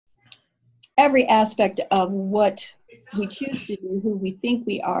every aspect of what we choose to do, who we think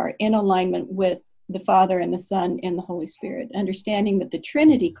we are, in alignment with the Father and the Son and the Holy Spirit, understanding that the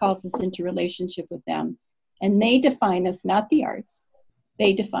Trinity calls us into relationship with them, and they define us, not the arts.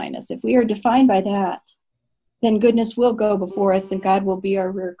 They define us. If we are defined by that, then goodness will go before us and God will be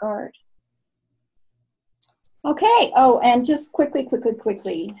our rear guard. Okay, oh, and just quickly,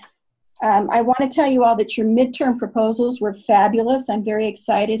 I want to tell you all that your midterm proposals were fabulous. I'm very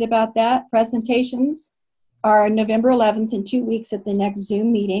excited about that. Presentations are November 11th in 2 weeks at the next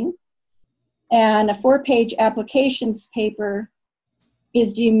Zoom meeting. And a 4-page applications paper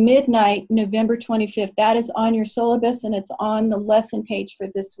is due midnight, November 25th. That is on your syllabus and it's on the lesson page for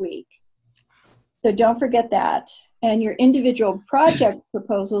this week. So don't forget that. And your individual project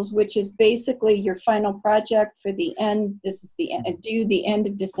proposals, which is basically your final project for the end, this is the end, due the end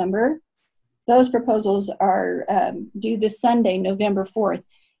of December. Those proposals are due this Sunday, November 4th.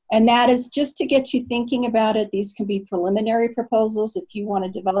 And that is just to get you thinking about it. These can be preliminary proposals. If you want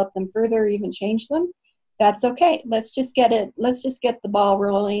to develop them further or even change them, that's okay. Let's just get the ball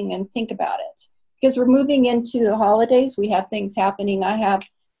rolling and think about it. Because we're moving into the holidays. We have things happening. I have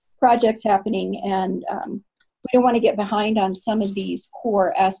projects happening, and we don't want to get behind on some of these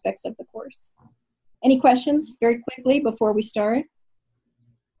core aspects of the course. Any questions very quickly before we start?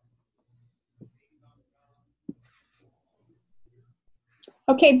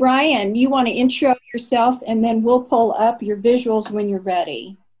 Okay, Brian, you want to intro yourself and then we'll pull up your visuals when you're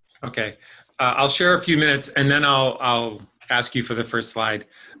ready. Okay, I'll share a few minutes and then I'll ask you for the first slide.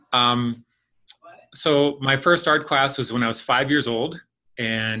 So my first art class was when I was 5 years old,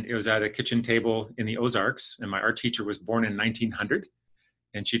 and it was at a kitchen table in the Ozarks, and my art teacher was born in 1900,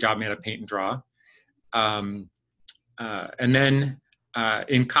 and she taught me how to paint and draw. And then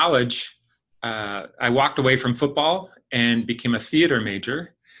in college, I walked away from football and became a theater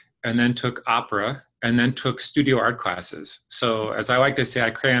major, and then took opera, and then took studio art classes. So as I like to say, I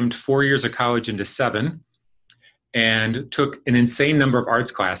crammed 4 years of college into 7 and took an insane number of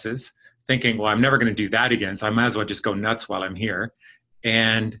arts classes, thinking, well, I'm never going to do that again, so I might as well just go nuts while I'm here.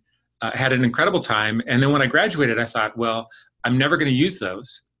 And had an incredible time. And then when I graduated, I thought, well, I'm never going to use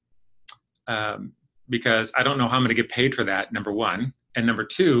those because I don't know how I'm going to get paid for that, number one. And number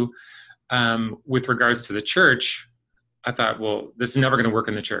two, with regards to the church, I thought, well, this is never going to work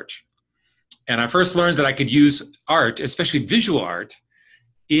in the church. And I first learned that I could use art, especially visual art,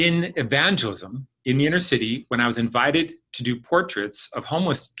 in evangelism in the inner city when I was invited to do portraits of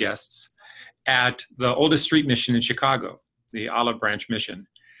homeless guests at the oldest street mission in Chicago, the Olive Branch Mission.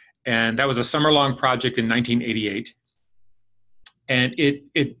 And that was a summer-long project in 1988. And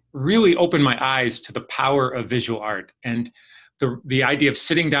it really opened my eyes to the power of visual art and the idea of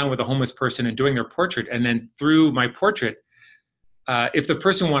sitting down with a homeless person and doing their portrait. And then through my portrait, if the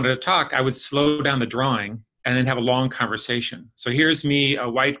person wanted to talk, I would slow down the drawing and then have a long conversation. So here's me, a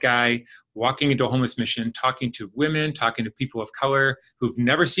white guy, walking into a homeless mission, talking to women, talking to people of color who've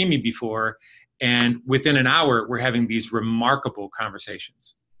never seen me before. And within an hour, we're having these remarkable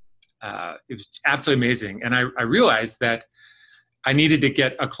conversations. It was absolutely amazing. And I realized that I needed to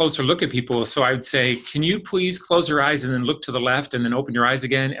get a closer look at people. So I would say, can you please close your eyes and then look to the left and then open your eyes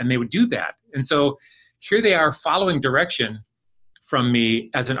again? And they would do that. And so here they are following direction from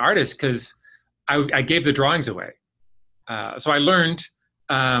me as an artist because I gave the drawings away. So I learned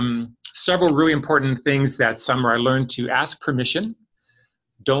several really important things that summer. I learned to ask permission,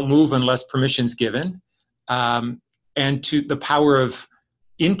 don't move unless permission's given, and to the power of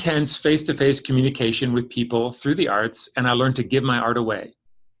intense face-to-face communication with people through the arts, and I learned to give my art away.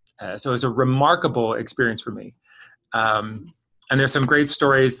 So it was a remarkable experience for me. And there's some great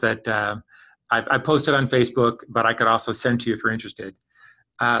stories that I posted on Facebook, but I could also send to you if you're interested.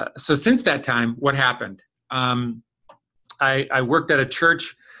 So since that time, what happened? I worked at a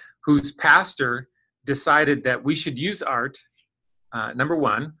church whose pastor decided that we should use art, number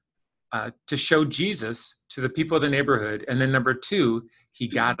one, to show Jesus to the people of the neighborhood. And then number two, he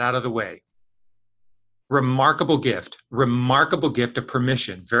got out of the way. Remarkable gift of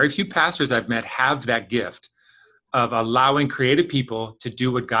permission. Very few pastors I've met have that gift of allowing creative people to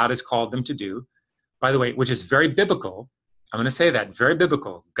do what God has called them to do. By the way, which is very biblical. I'm going to say that, very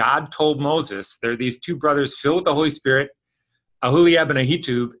biblical. God told Moses, there are these two brothers filled with the Holy Spirit, Aholiab and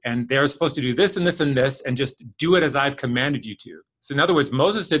Ahitub, and they're supposed to do this and this and this, and just do it as I've commanded you to. So in other words,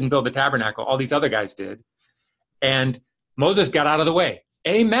 Moses didn't build the tabernacle, all these other guys did. And Moses got out of the way.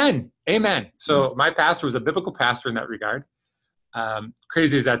 Amen. Amen. So my pastor was a biblical pastor in that regard.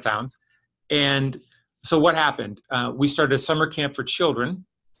 Crazy as that sounds. And so what happened? We started a summer camp for children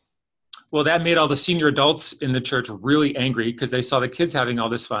Well, that made all the senior adults in the church really angry because they saw the kids having all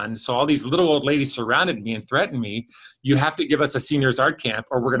this fun. So all these little old ladies surrounded me and threatened me. You have to give us a seniors art camp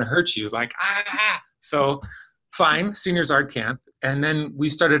or we're going to hurt you. Like, ah. So fine, seniors art camp. And then we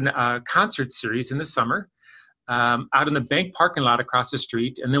started a concert series in the summer out in the bank parking lot across the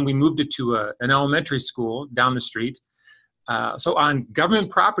street. And then we moved it to an elementary school down the street. So on government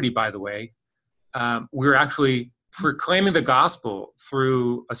property, by the way, we were actually proclaiming the gospel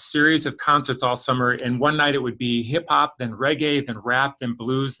through a series of concerts all summer. And one night it would be hip hop, then reggae, then rap, then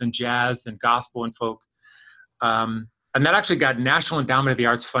blues, then jazz, then gospel and folk. And that actually got National Endowment of the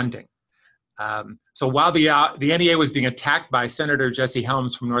Arts funding. So while the NEA was being attacked by Senator Jesse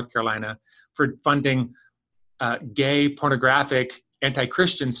Helms from North Carolina for funding gay, pornographic,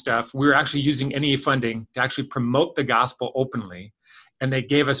 anti-Christian stuff, we were actually using NEA funding to actually promote the gospel openly. And they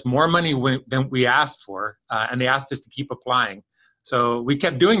gave us more money than we asked for, and they asked us to keep applying. So we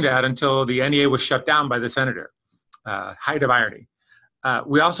kept doing that until the NEA was shut down by the senator. Height of irony.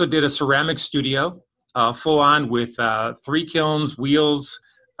 We also did a ceramic studio, full on with 3 kilns, wheels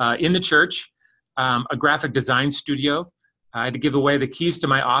in the church, a graphic design studio. I had to give away the keys to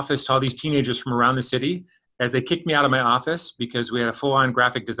my office to all these teenagers from around the city as they kicked me out of my office because we had a full-on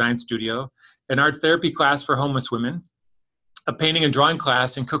graphic design studio, an art therapy class for homeless women, a painting and drawing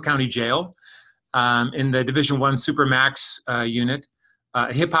class in Cook County Jail in the Division I Supermax unit,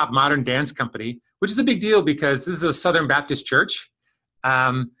 a hip-hop modern dance company, which is a big deal because this is a Southern Baptist church.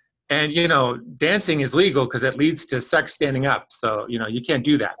 And, you know, dancing is legal because it leads to sex standing up. So, you know, you can't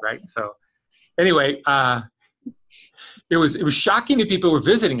do that, right? So anyway, it was shocking to people who were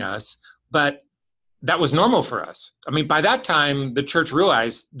visiting us, but that was normal for us. I mean, by that time, the church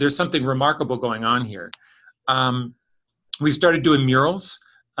realized there's something remarkable going on here. We started doing murals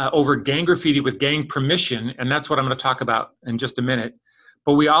over gang graffiti with gang permission, and that's what I'm going to talk about in just a minute.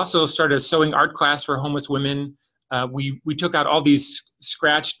 But we also started a sewing art class for homeless women. We took out all these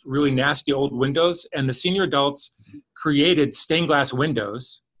scratched, really nasty old windows, and the senior adults created stained glass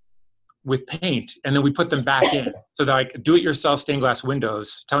windows with paint, and then we put them back in. So they're like do-it-yourself stained glass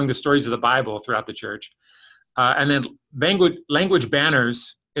windows, telling the stories of the Bible throughout the church. And then language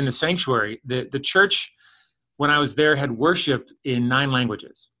banners in the sanctuary. The church, when I was there, had worship in 9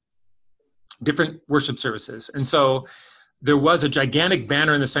 languages, different worship services. And so there was a gigantic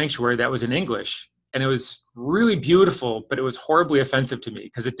banner in the sanctuary that was in English, and it was really beautiful, but it was horribly offensive to me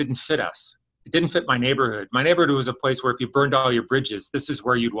because it didn't fit us. It didn't fit my neighborhood. My neighborhood was a place where if you burned all your bridges, this is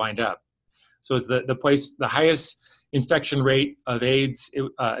where you'd wind up. So it was the place, the highest infection rate of AIDS,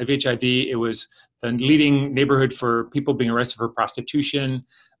 of HIV. It was the leading neighborhood for people being arrested for prostitution.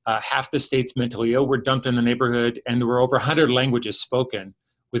 Half the state's mentally ill were dumped in the neighborhood, and there were over 100 languages spoken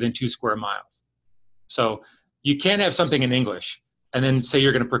within 2 square miles. So you can't have something in English and then say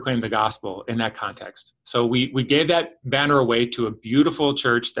you're going to proclaim the gospel in that context. So we gave that banner away to a beautiful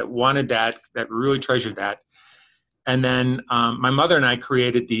church that wanted that really treasured that. And then my mother and I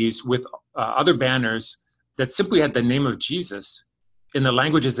created these with other banners that simply had the name of Jesus in the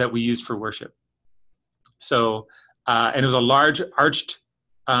languages that we used for worship. So, and it was a large arched,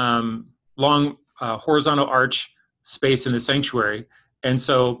 long horizontal arch space in the sanctuary. And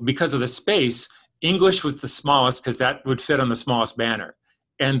so because of the space, English was the smallest because that would fit on the smallest banner.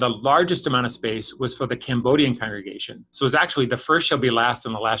 And the largest amount of space was for the Cambodian congregation. So it was actually the first shall be last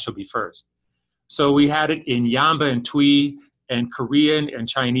and the last shall be first. So we had it in Yamba and Twi and Korean and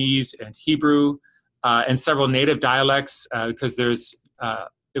Chinese and Hebrew and several native dialects because it was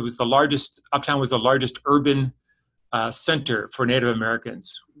the largest, Uptown was the largest urban center for Native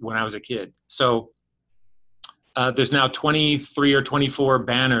Americans when I was a kid. So there's now 23 or 24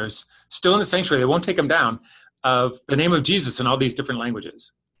 banners still in the sanctuary. They won't take them down of the name of Jesus in all these different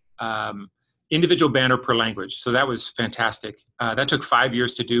languages. Individual banner per language. So that was fantastic. That took 5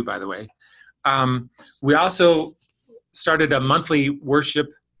 years to do, by the way. We also started a monthly worship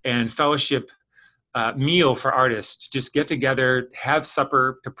and fellowship meal for artists. Just get together, have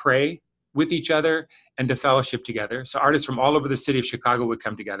supper, to pray with each other and to fellowship together. So artists from all over the city of Chicago would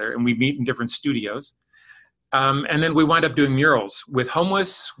come together, and we meet in different studios. And then we wind up doing murals with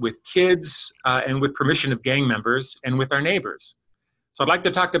homeless, with kids, and with permission of gang members, and with our neighbors. So I'd like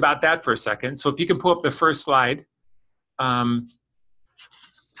to talk about that for a second. So if you can pull up the first slide. And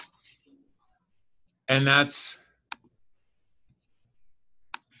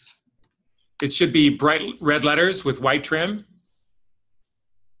it should be bright red letters with white trim.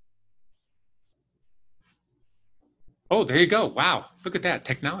 Oh, there you go. Wow, look at that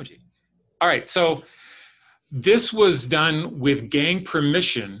technology. All right, so this was done with gang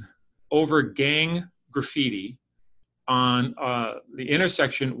permission over gang graffiti on the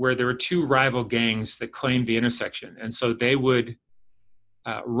intersection where there were two rival gangs that claimed the intersection. And so they would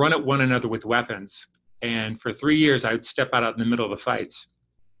run at one another with weapons. And for 3 years, I would step out in the middle of the fights.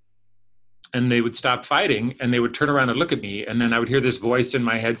 And they would stop fighting, and they would turn around and look at me. And then I would hear this voice in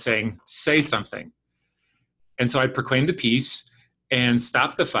my head saying, say something. And so I'd proclaim the peace and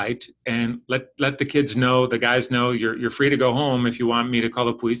stop the fight and let the kids know, the guys know, you're free to go home. If you want me to call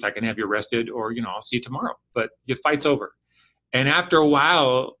the police, I can have you arrested, or, I'll see you tomorrow. But your fight's over. And after a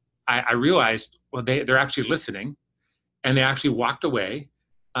while, I realized, well, they're actually listening, and they actually walked away.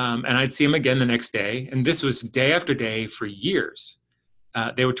 And I'd see them again the next day. And this was day after day for years.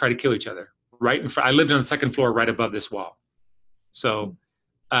 They would try to kill each other right in front. I lived on the second floor right above this wall. So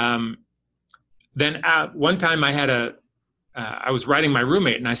then one time I had I was writing my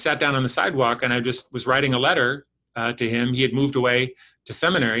roommate, and I sat down on the sidewalk, and I just was writing a letter to him. He had moved away to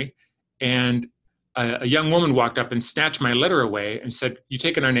seminary, and a young woman walked up and snatched my letter away and said, "You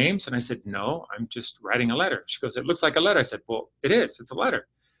taking our names?" And I said, "No, I'm just writing a letter." She goes, "It looks like a letter." I said, "Well, it is. It's a letter.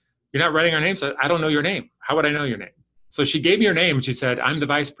 You're not writing our names." I don't know your name. How would I know your name? So she gave me her name, and she said, "I'm the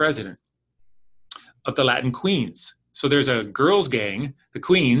vice president of the Latin Queens." So there's a girls' gang, the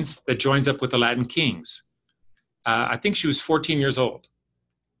Queens, that joins up with the Latin Kings. I think she was 14 years old.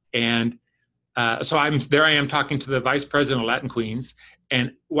 And so I am talking to the vice president of Latin Queens.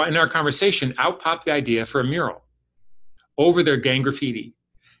 And in our conversation, out popped the idea for a mural over their gang graffiti.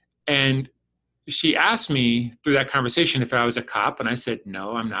 And she asked me through that conversation if I was a cop. And I said,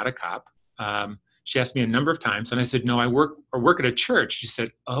 "No, I'm not a cop." She asked me a number of times. And I said, "No, I work at a church." She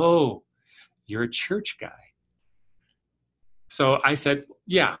said, "Oh, you're a church guy." So I said,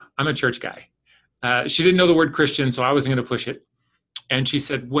 "Yeah, I'm a church guy." She didn't know the word Christian, so I wasn't going to push it. And she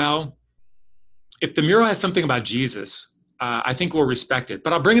said, "Well, if the mural has something about Jesus, I think we'll respect it.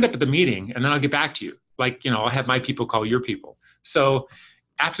 But I'll bring it up at the meeting, and then I'll get back to you. I'll have my people call your people." So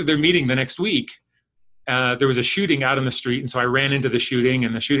after their meeting the next week, there was a shooting out in the street. And so I ran into the shooting,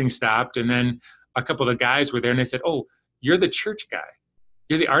 and the shooting stopped. And then a couple of the guys were there, and they said, "Oh, you're the church guy.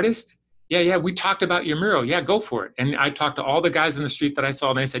 You're the artist? Yeah, we talked about your mural. Yeah, go for it." And I talked to all the guys in the street that I saw,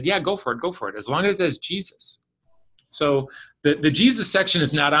 and they said, "Yeah, go for it, as long as it says Jesus." So the Jesus section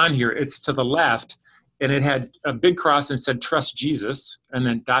is not on here. It's to the left, and it had a big cross and said, "Trust Jesus," and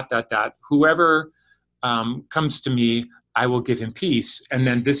then ... "Whoever comes to me, I will give him peace." And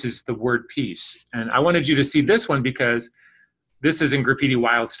then this is the word peace. And I wanted you to see this one because this is in graffiti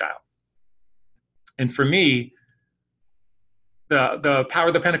wild style. And for me, the power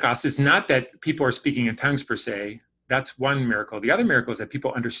of the Pentecost is not that people are speaking in tongues per se. That's one miracle. The other miracle is that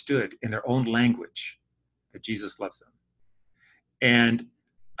people understood in their own language that Jesus loves them. And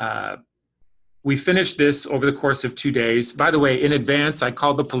we finished this over the course of 2 days. By the way, in advance, I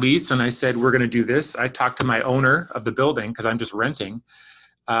called the police and I said, "We're going to do this." I talked to my owner of the building because I'm just renting.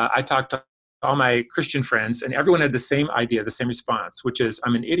 I talked to all my Christian friends, and everyone had the same idea, the same response, which is,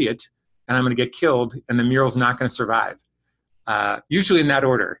 I'm an idiot and I'm going to get killed, and the mural's not going to survive. Usually in that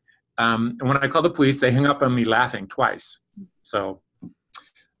order. And when I called the police, they hung up on me laughing twice. So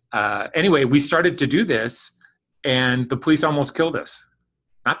anyway, we started to do this, and the police almost killed us.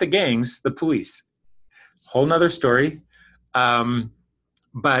 Not the gangs, the police. Whole nother story.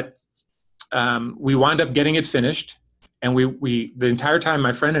 But we wound up getting it finished. And we the entire time,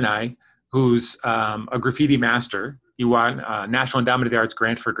 my friend and I, who's a graffiti master, he won a National Endowment of the Arts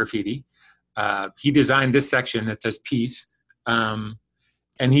grant for graffiti. He designed this section that says peace.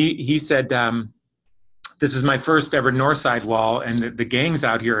 And he said, "This is my first ever north side wall, and the gangs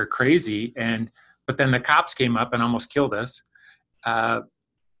out here are crazy. But then the cops came up and almost killed us."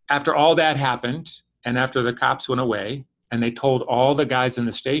 After all that happened, and after the cops went away, and they told all the guys in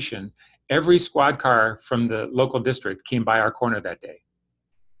the station, every squad car from the local district came by our corner that day.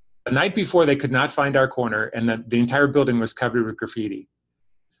 The night before, they could not find our corner, and the entire building was covered with graffiti.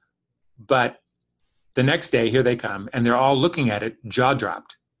 But the next day, here they come, and they're all looking at it, jaw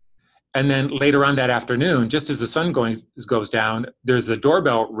dropped. And then later on that afternoon, just as the sun goes down, there's the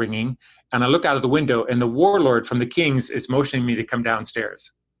doorbell ringing, and I look out of the window, and the warlord from the Kings is motioning me to come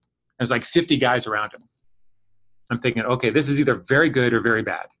downstairs. There's like 50 guys around him. I'm thinking, okay, this is either very good or very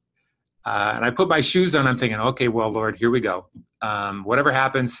bad. And I put my shoes on. I'm thinking, okay, well, Lord, here we go. Whatever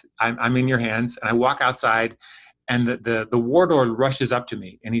happens, I'm in your hands. And I walk outside, and the warlord rushes up to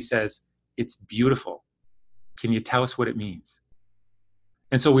me, and he says, "It's beautiful. Can you tell us what it means?"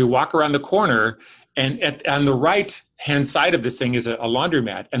 And so we walk around the corner, and on the right-hand side of this thing is a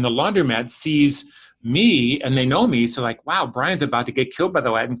laundromat. And the laundromat sees me, and they know me. So like, wow, Brian's about to get killed by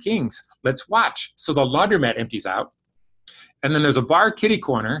the Latin Kings. Let's watch. So the laundromat empties out. And then there's a bar kitty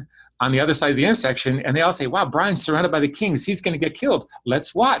corner on the other side of the intersection, and they all say, wow, Brian's surrounded by the kings. He's going to get killed.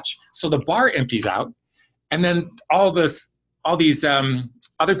 Let's watch. So the bar empties out, and then all these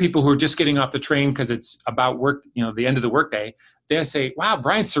other people who are just getting off the train because it's about work, the end of the workday, they say, wow,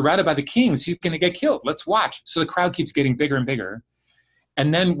 Brian's surrounded by the kings. He's going to get killed. Let's watch. So the crowd keeps getting bigger and bigger.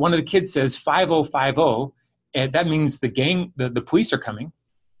 And then one of the kids says 5050, and that means the police are coming.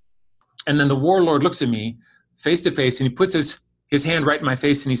 And then the warlord looks at me face to face, and he puts his hand right in my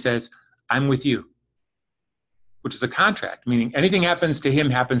face, and he says, I'm with you, which is a contract, meaning anything happens to him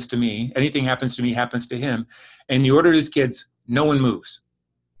happens to me. Anything happens to me happens to him. And he ordered his kids, no one moves.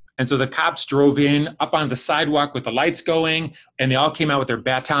 And so the cops drove in up on the sidewalk with the lights going, and they all came out with their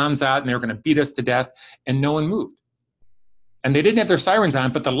batons out, and they were going to beat us to death, and no one moved. And they didn't have their sirens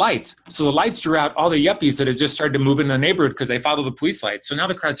on, but the lights. So the lights drew out all the yuppies that had just started to move in the neighborhood because they followed the police lights. So now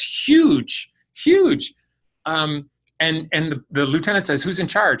the crowd's huge, huge. And the lieutenant says, who's in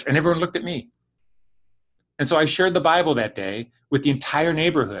charge? And everyone looked at me. And so I shared the Bible that day with the entire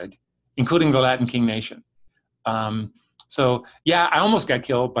neighborhood, including the Latin King Nation. So yeah, I almost got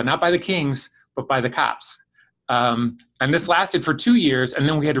killed, but not by the kings, but by the cops. And this lasted for 2 years, and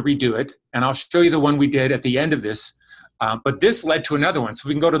then we had to redo it. And I'll show you the one we did at the end of this. But this led to another one. So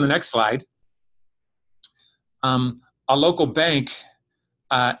we can go to the next slide. A local bank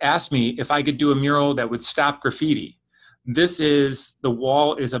asked me if I could do a mural that would stop graffiti. The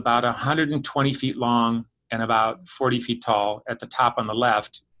wall is about 120 feet long and about 40 feet tall at the top on the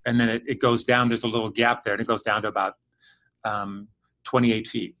left. And then it goes down, there's a little gap there, and it goes down to about 28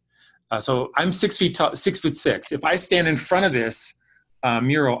 feet. So I'm 6 feet tall, 6'6". If I stand in front of this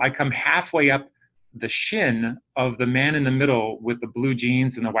mural, I come halfway up the shin of the man in the middle with the blue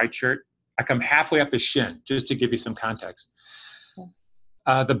jeans and the white shirt. I come halfway up his shin, just to give you some context.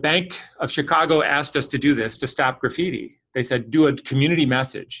 The Bank of Chicago asked us to do this to stop graffiti. They said, do a community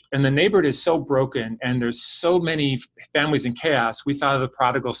message. And the neighborhood is so broken, and there's so many families in chaos, we thought of the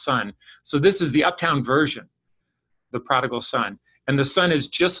prodigal son. So this is the uptown version, the prodigal son. And the son has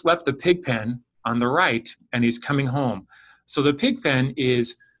just left the pig pen on the right, and he's coming home. So the pig pen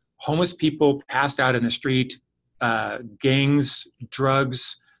is homeless people passed out in the street, gangs,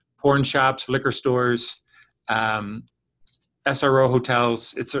 drugs, porn shops, liquor stores, SRO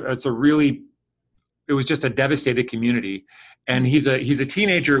hotels. It was just a devastated community. And he's a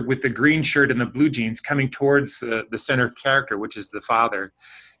teenager with the green shirt and the blue jeans coming towards the center character, which is the father.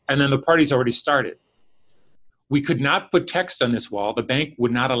 And then the party's already started. We could not put text on this wall. The bank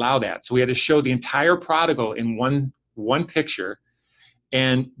would not allow that. So we had to show the entire prodigal in one picture.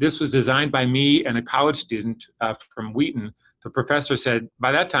 And this was designed by me and a college student from Wheaton. The professor said,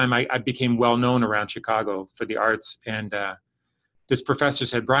 by that time, I became well known around Chicago for the arts. And this professor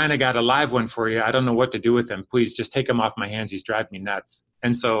said, Brian, I got a live one for you. I don't know what to do with him. Please just take him off my hands. He's driving me nuts.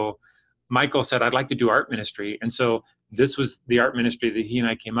 And so Michael said, I'd like to do art ministry. And so this was the art ministry that he and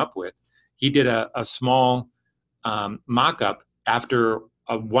I came up with. He did a small mock-up after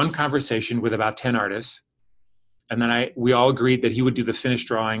one conversation with about 10 artists. And then we all agreed that he would do the finished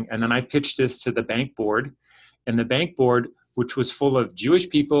drawing. And then I pitched this to the bank board. And the bank board, which was full of Jewish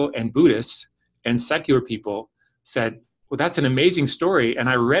people and Buddhists and secular people, said, well, that's an amazing story. And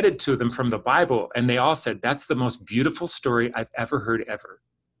I read it to them from the Bible. And they all said, that's the most beautiful story I've ever heard ever.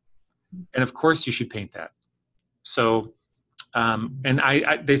 And of course you should paint that. So,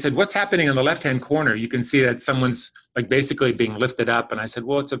 they said, what's happening on the left-hand corner? You can see that someone's like basically being lifted up. And I said,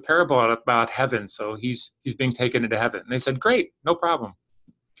 well, it's a parable about heaven. So he's being taken into heaven. And they said, great, no problem.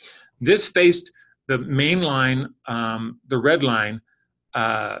 This faced the main line, the red line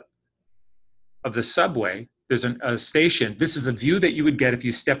of the subway. There's a station. This is the view that you would get if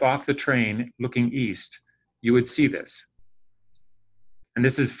you step off the train looking east. You would see this. And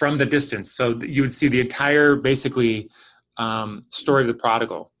this is from the distance. So you would see the entire, basically, story of the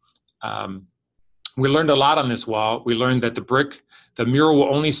prodigal. We learned a lot on this wall. We learned that the mural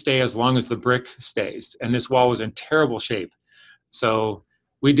will only stay as long as the brick stays. And this wall was in terrible shape. So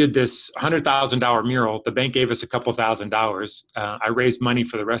we did this $100,000 mural. The bank gave us a couple $1,000s. I raised money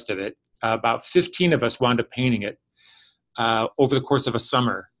for the rest of it. About 15 of us wound up painting it over the course of a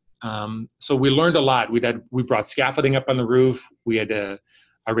summer. So we learned a lot. We brought scaffolding up on the roof. I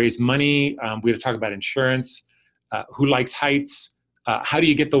raised money. We had to talk about insurance. Who likes heights? How do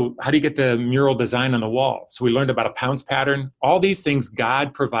you get the mural design on the wall? So we learned about a pounce pattern. All these things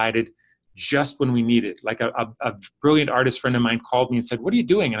God provided just when we needed. Like a brilliant artist friend of mine called me and said, what are you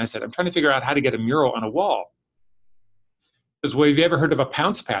doing? And I said, I'm trying to figure out how to get a mural on a wall. He says, well, have you ever heard of a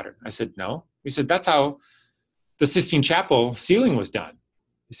pounce pattern? I said, no. He said, that's how the Sistine Chapel ceiling was done.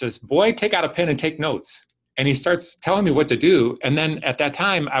 He says, boy, take out a pen and take notes. And he starts telling me what to do. And then at that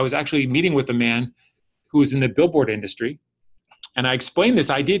time, I was actually meeting with a man who was in the billboard industry. And I explained this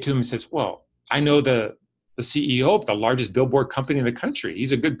idea to him. He says, well, I know the CEO of the largest billboard company in the country.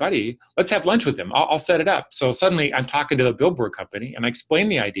 He's a good buddy. Let's have lunch with him. I'll set it up. So suddenly I'm talking to the billboard company and I explain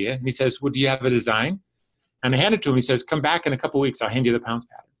the idea. And he says, well, do you have a design? And I hand it to him. He says, come back in a couple of weeks. I'll hand you the pounds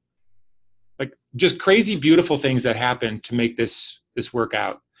pattern. Like just crazy, beautiful things that happen to make this work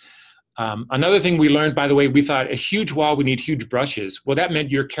out. Another thing we learned, by the way, we thought a huge wall, we need huge brushes. Well, that meant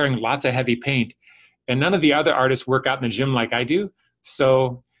you're carrying lots of heavy paint. And none of the other artists work out in the gym like I do.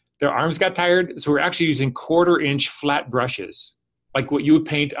 So their arms got tired. So we're actually using 1/4-inch flat brushes, like what you would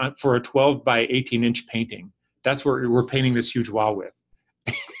paint for a 12 by 18-inch painting. That's what we're painting this huge wall with.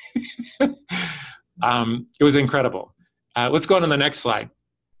 It was incredible. Let's go on to the next slide.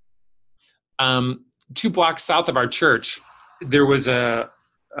 2 blocks south of our church, there was a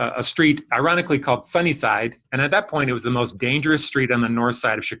street ironically called Sunnyside. And at that point, it was the most dangerous street on the north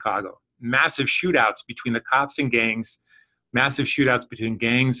side of Chicago. Massive shootouts between the cops and gangs, massive shootouts between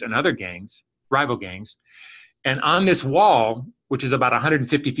gangs and other gangs, rival gangs. And on this wall, which is about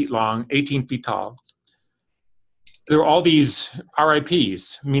 150 feet long, 18 feet tall, there were all these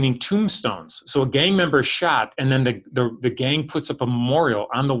RIPs, meaning tombstones. So a gang member is shot, and then the gang puts up a memorial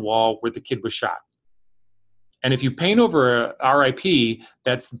on the wall where the kid was shot. And if you paint over a RIP,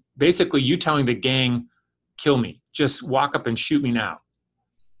 that's basically you telling the gang, kill me, just walk up and shoot me now.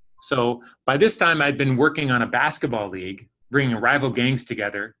 So by this time, I'd been working on a basketball league, bringing rival gangs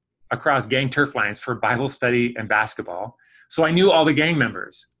together across gang turf lines for Bible study and basketball. So I knew all the gang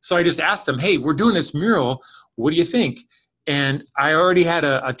members. So I just asked them, hey, we're doing this mural. What do you think? And I already had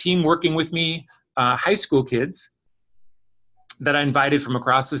a team working with me, high school kids that I invited from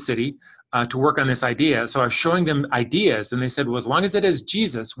across the city to work on this idea. So I was showing them ideas, and they said, well, as long as it is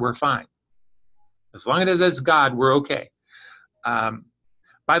Jesus, we're fine. As long as it is God, we're okay.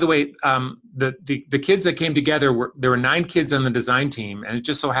 By the way, the kids that came together, there were 9 kids on the design team, and it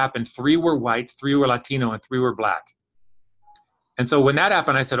just so happened 3 were white, 3 were Latino, and 3 were black. And so when that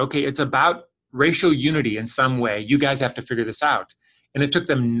happened, I said, okay, it's about racial unity in some way. You guys have to figure this out. And it took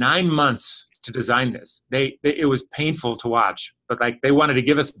them 9 months to design this. It was painful to watch, but like they wanted to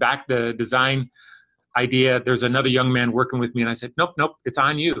give us back the design idea. There's another young man working with me, and I said, nope, it's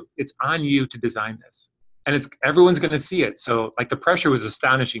on you. It's on you to design this. And everyone's going to see it. So like the pressure was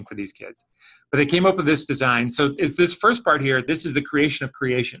astonishing for these kids. But they came up with this design. So it's this first part here. This is the creation of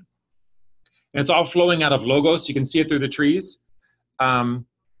creation. And it's all flowing out of logos. You can see it through the trees.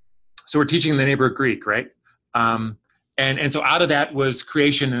 So we're teaching the neighbor Greek, right? And so out of that was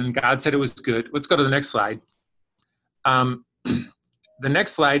creation, and God said it was good. Let's go to the next slide. The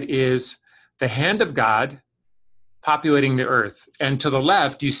next slide is the hand of God populating the earth. And to the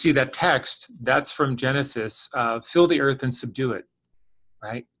left, you see that text. That's from Genesis, fill the earth and subdue it,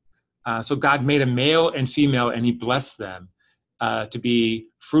 right? So God made a male and female, and he blessed them to be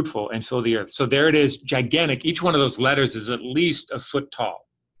fruitful and fill the earth. So there it is, gigantic. Each one of those letters is at least a foot tall.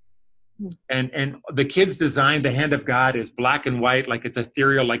 And the kids designed the hand of God is black and white, like it's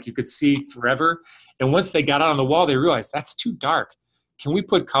ethereal, like you could see forever. And once they got out on the wall, they realized that's too dark. Can we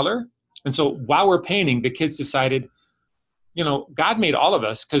put color? And so while we're painting, the kids decided, God made all of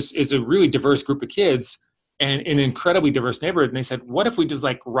us because it's a really diverse group of kids and an incredibly diverse neighborhood. And they said, what if we just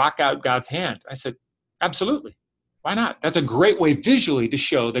like rock out God's hand? I said, absolutely. Why not? That's a great way visually to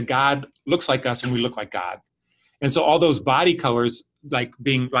show that God looks like us and we look like God. And so all those body colors like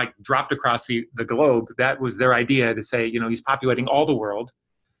being like dropped across the globe, that was their idea to say, he's populating all the world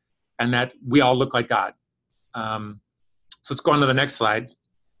and that we all look like God. So let's go on to the next slide.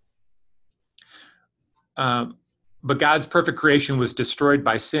 But God's perfect creation was destroyed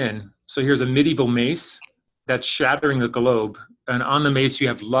by sin. So here's a medieval mace that's shattering the globe. And on the mace, you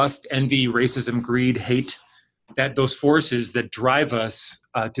have lust, envy, racism, greed, hate, those forces that drive us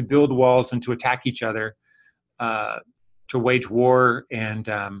to build walls and to attack each other, to wage war, and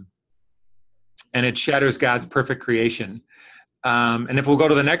it shatters God's perfect creation. And if we'll go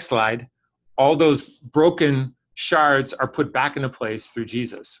to the next slide, all those broken shards are put back into place through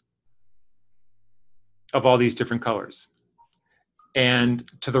Jesus of all these different colors. And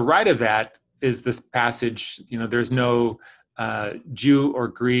to the right of that is this passage, there's no Jew or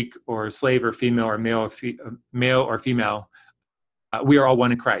Greek or slave or female or male or female. We are all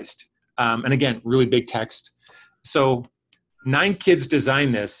one in Christ. And again, really big text. So 9 kids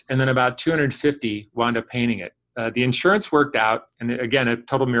designed this, and then about 250 wound up painting it. The insurance worked out, and again, a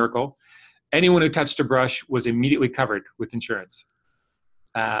total miracle. Anyone who touched a brush was immediately covered with insurance.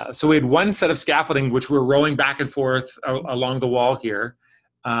 So we had one set of scaffolding, which we're rolling back and forth along the wall here.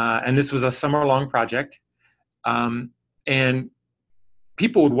 And this was a summer-long project. And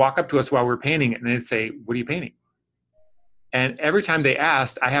people would walk up to us while we were painting and they'd say, "What are you painting?" And every time they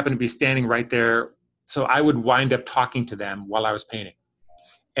asked, I happened to be standing right there. So I would wind up talking to them while I was painting.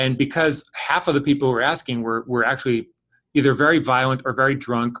 And because half of the people who were asking were actually either very violent or very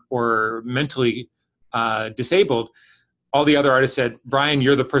drunk or mentally disabled, all the other artists said, "Brian,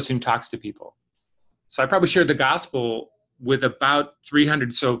 you're the person who talks to people." So I probably shared the gospel with about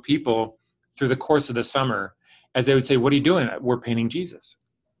 300 so people through the course of the summer, as they would say, "What are you doing?" "We're painting Jesus."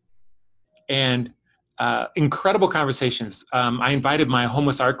 And incredible conversations. I invited my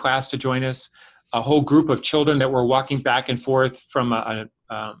homeless art class to join us, a whole group of children that were walking back and forth from a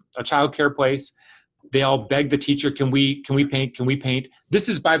child care place. They all begged the teacher, can we paint? Can we paint? This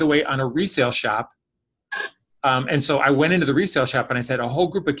is, by the way, on a resale shop. And so I went into the resale shop and I said, a whole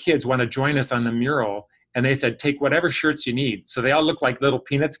group of kids want to join us on the mural. And they said, take whatever shirts you need. So they all looked like little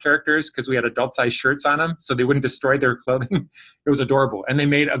Peanuts characters because we had adult-sized shirts on them so they wouldn't destroy their clothing. It was adorable. And they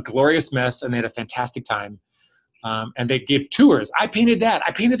made a glorious mess and they had a fantastic time. And they gave tours. I painted that.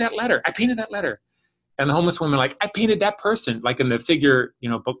 I painted that letter. I painted that letter. And the homeless women like, I painted that person, like in the figure,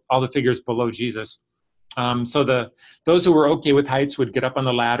 all the figures below Jesus. So those who were okay with heights would get up on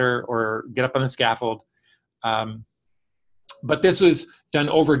the ladder or get up on the scaffold. But this was done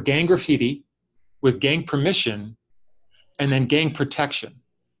over gang graffiti with gang permission and then gang protection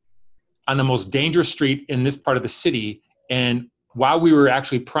on the most dangerous street in this part of the city. And while we were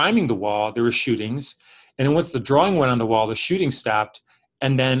actually priming the wall, there were shootings. And then once the drawing went on the wall, the shooting stopped.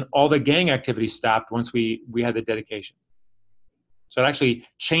 And then all the gang activity stopped once we had the dedication. So it actually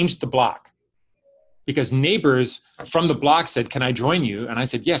changed the block because neighbors from the block said, can I join you? And I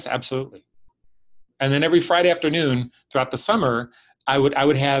said, yes, absolutely. And then every Friday afternoon throughout the summer, I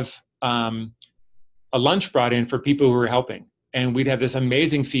would have a lunch brought in for people who were helping. And we'd have this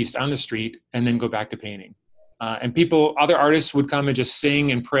amazing feast on the street and then go back to painting. And other artists would come and just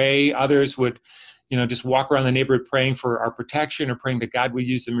sing and pray. Others would, just walk around the neighborhood praying for our protection or praying that God would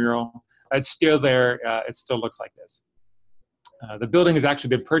use the mural. It's still there. It still looks like this. The building has actually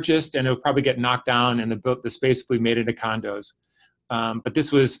been purchased and it'll probably get knocked down and the space will be made into condos. But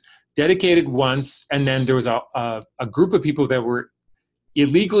this was dedicated once, and then there was a group of people that were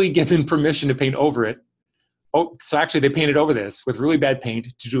illegally given permission to paint over it. Oh, so actually they painted over this with really bad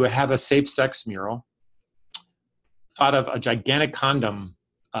paint to have a safe sex mural. Thought of a gigantic condom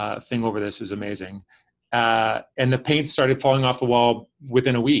thing over this. It was amazing. And the paint started falling off the wall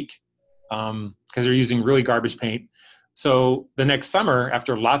within a week because they're using really garbage paint. So the next summer,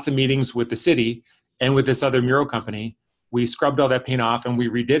 after lots of meetings with the city and with this other mural company, we scrubbed all that paint off and we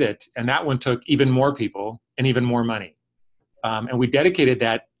redid it. And that one took even more people and even more money. And we dedicated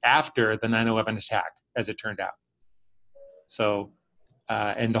that after the 9/11 attack, as it turned out. So,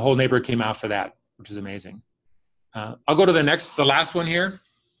 and the whole neighborhood came out for that, which is amazing. I'll go to the last one here.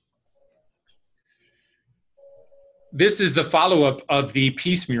 This is the follow-up of the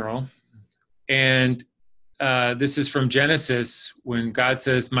peace mural. And this is from Genesis when God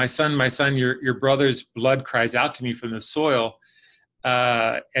says, my son, your brother's blood cries out to me from the soil.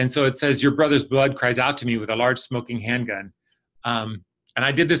 And so it says, your brother's blood cries out to me with a large smoking handgun. And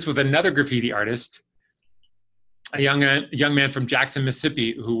I did this with another graffiti artist, a young man from Jackson,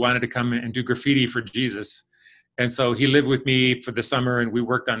 Mississippi, who wanted to come and do graffiti for Jesus. And so he lived with me for the summer and we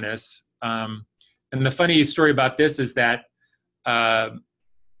worked on this. And the funny story about this is that I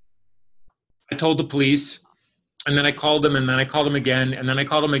told the police, and then I called them, and then I called them again, and then I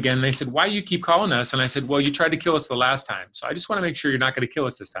called them again. And they said, why do you keep calling us? And I said, well, you tried to kill us the last time. So I just want to make sure you're not going to kill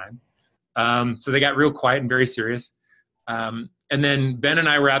us this time. So they got real quiet and very serious. And then Ben and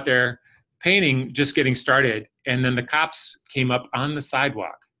I were out there painting, just getting started. And then the cops came up on the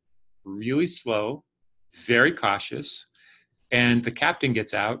sidewalk, really slow, very cautious. And the captain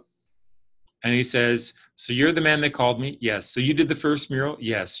gets out and he says, so you're the man that called me? Yes. So you did the first mural?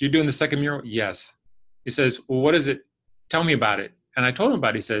 Yes. You're doing the second mural? Yes. He says, well, what is it? Tell me about it. And I told him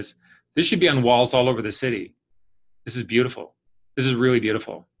about it. He says, this should be on walls all over the city. This is beautiful. This is really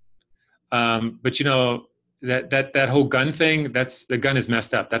beautiful. But that whole gun thing, the gun is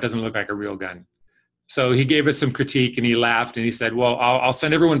messed up. That doesn't look like a real gun. So he gave us some critique and he laughed and he said, well, I'll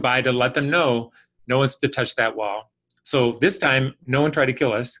send everyone by to let them know no one's to touch that wall. So this time, no one tried to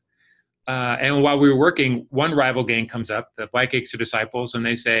kill us. And while we were working, one rival gang comes up, the Black Exeter Disciples, and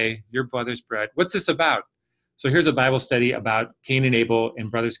they say, your brother's bread. What's this about? So here's a Bible study about Cain and Abel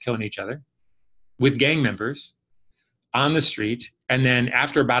and brothers killing each other with gang members on the street. And then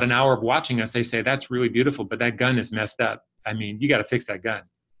after about an hour of watching us, they say, that's really beautiful, but that gun is messed up. I mean, you got to fix that gun.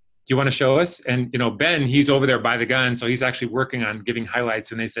 Do you want to show us? And, Ben, he's over there by the gun. So he's actually working on giving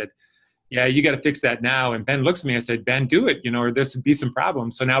highlights. And they said, yeah, you got to fix that now. And Ben looks at me. I said, Ben, do it, or there's be some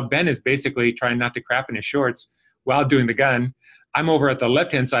problems. So now Ben is basically trying not to crap in his shorts while doing the gun. I'm over at the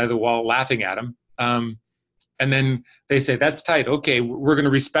left-hand side of the wall laughing at him. And then they say, that's tight. Okay, we're going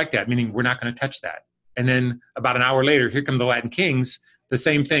to respect that, meaning we're not going to touch that. And then about an hour later, here come the Latin Kings, the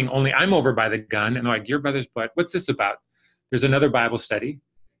same thing, only I'm over by the gun. And they're like, your brother's butt, what's this about? There's another Bible study.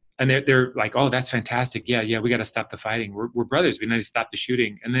 And they're like, oh, that's fantastic. Yeah, we got to stop the fighting. We're brothers. We need to stop the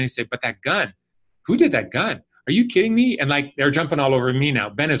shooting. And then they say, but that gun, who did that gun? Are you kidding me? And like, they're jumping all over me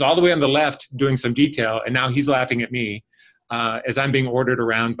now. Ben is all the way on the left doing some detail. And now he's laughing at me as I'm being ordered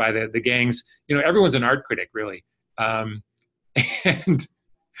around by the gangs. Everyone's an art critic, really. And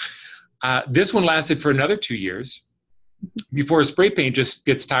this one lasted for another 2 years before spray paint just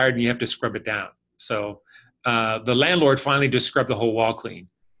gets tired and you have to scrub it down. So the landlord finally just scrubbed the whole wall clean.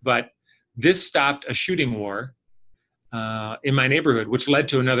 But this stopped a shooting war in my neighborhood, which led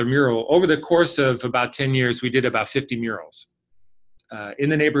to another mural. Over the course of about 10 years, we did about 50 murals in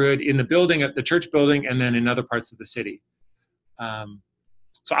the neighborhood, in the building, at the church building, and then in other parts of the city.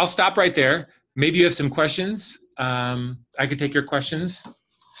 So I'll stop right there. Maybe you have some questions. I could take your questions.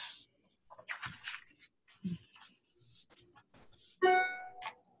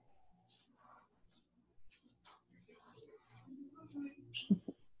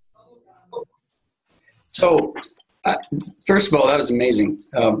 So, first of all, that was amazing.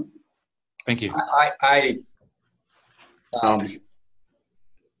 Thank you. So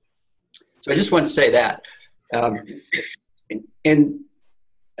I just want to say that. And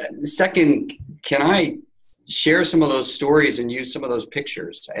second, can I share some of those stories and use some of those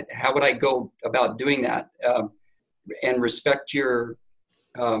pictures? How would I go about doing that and respect your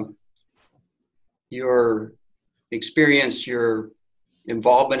experience, your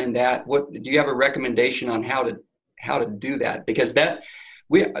involvement in that? What do you have a recommendation on how to do that? Because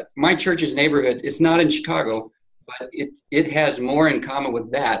my church's neighborhood, it's not in Chicago, but it has more in common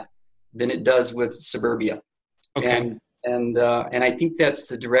with that than it does with suburbia. Okay. And I think that's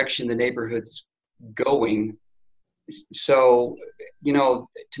the direction the neighborhood's going. So, to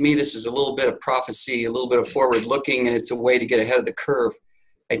me, this is a little bit of prophecy, a little bit of forward looking, and it's a way to get ahead of the curve.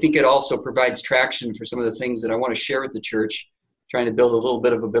 I think it also provides traction for some of the things that I want to share with the church, trying to build a little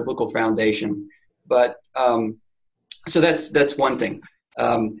bit of a biblical foundation. But so that's one thing.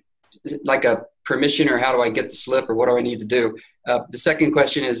 Like a permission, or how do I get the slip, or what do I need to do? The second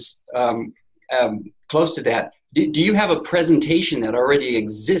question is close to that. Do you have a presentation that already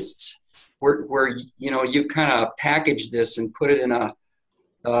exists where you've kind of packaged this and put it in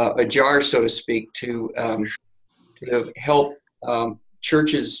a jar, so to speak, to help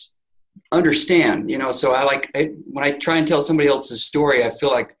churches understand? So when I try and tell somebody else's story, I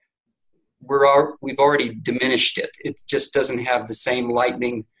feel like we've already diminished it. It just doesn't have the same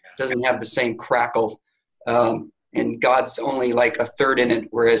lightning, doesn't have the same crackle, and God's only like a third in it,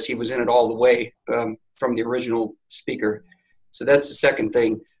 whereas he was in it all the way from the original speaker. So that's the second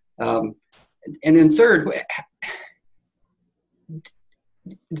thing. And then third,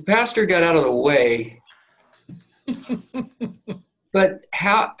 the pastor got out of the way, but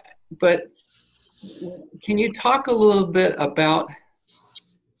can you talk a little bit about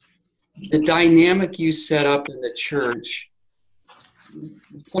the dynamic you set up in the church,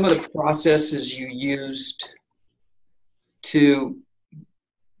 some of the processes you used to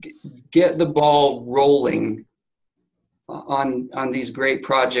get the ball rolling on these great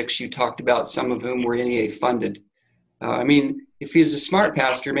projects you talked about, some of whom were NEA funded? If he's a smart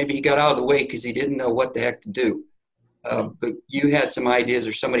pastor, maybe he got out of the way because he didn't know what the heck to do. But you had some ideas,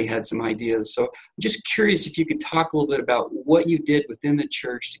 or somebody had some ideas. So I'm just curious if you could talk a little bit about what you did within the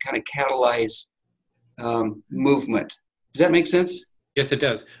church to kind of catalyze movement. Does that make sense? Yes, it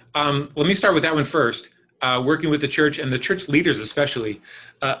does. Let me start with that one first. Working with the church and the church leaders especially.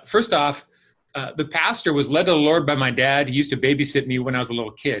 First off, the pastor was led to the Lord by my dad. He used to babysit me when I was a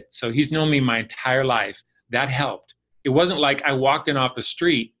little kid. So he's known me my entire life. That helped. It wasn't like I walked in off the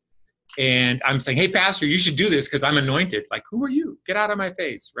street and I'm saying, hey, pastor, you should do this because I'm anointed. Like, who are you? Get out of my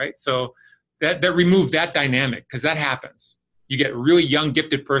face, right? So that removed that dynamic, because that happens. You get a really young,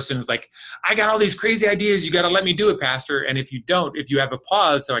 gifted person who's like, I got all these crazy ideas. You got to let me do it, pastor. And if you don't, if you have a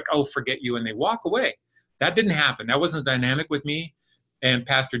pause, they're like, oh, forget you. And they walk away. That didn't happen. That wasn't a dynamic with me and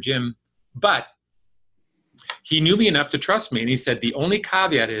Pastor Jim. But he knew me enough to trust me. And he said, the only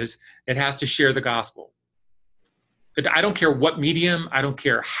caveat is it has to share the gospel. But I don't care what medium. I don't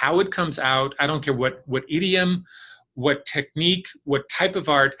care how it comes out. I don't care what idiom, what technique, what type of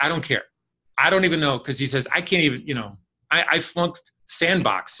art. I don't care. I don't even know, because he says, I can't even, I flunked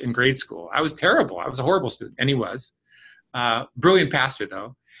sandbox in grade school. I was terrible. I was a horrible student. And he was. Brilliant pastor,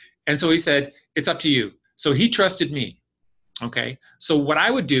 though. And so he said, it's up to you. So he trusted me. Okay. So what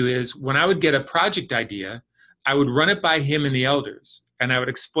I would do is when I would get a project idea, I would run it by him and the elders, and I would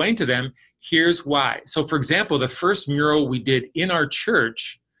explain to them, here's why. So for example, the first mural we did in our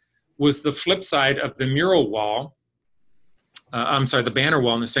church was the flip side of the mural wall. The banner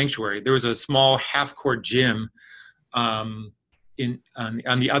wall in the sanctuary. There was a small half-court gym on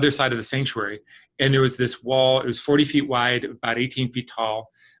the other side of the sanctuary. And there was this wall, it was 40 feet wide, about 18 feet tall,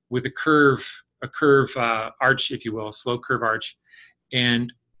 with a curve arch, if you will, a slow curve arch.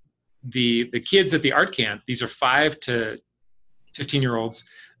 And the kids at the art camp, these are 5 to 15-year-olds,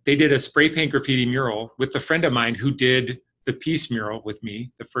 they did a spray paint graffiti mural with a friend of mine who did the peace mural with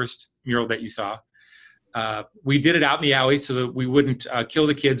me, the first mural that you saw. We did it out in the alley so that we wouldn't kill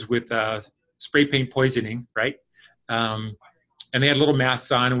the kids with spray paint poisoning, right? And they had little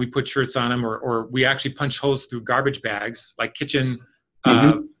masks on, and we put shirts on them, or we actually punched holes through garbage bags, like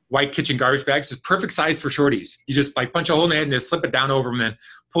white kitchen garbage bags. It's perfect size for shorties. You just punch a hole in the head and just slip it down over them, and then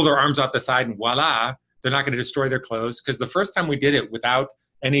pull their arms out the side, and voila, they're not going to destroy their clothes. Because the first time we did it without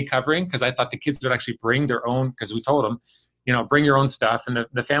any covering, because I thought the kids would actually bring their own, because we told them, bring your own stuff. And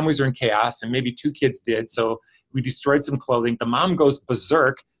the families are in chaos, and maybe 2 kids did. So we destroyed some clothing. The mom goes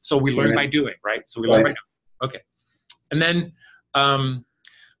berserk. So we learn by doing, right? So we learn by doing. Okay. And then,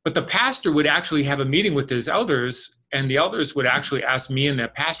 but the pastor would actually have a meeting with his elders, and the elders would actually ask me and the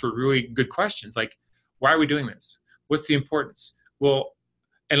pastor really good questions. Like, why are we doing this? What's the importance? Well,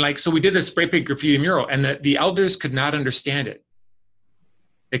 and so we did this spray paint graffiti mural, and the elders could not understand it.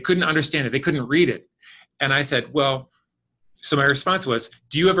 They couldn't understand it. They couldn't read it. And I said, well, so my response was,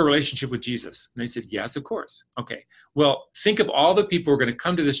 do you have a relationship with Jesus? And they said, yes, of course. Okay. Well, think of all the people who are going to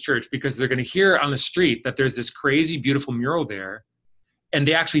come to this church because they're going to hear on the street that there's this crazy, beautiful mural there, and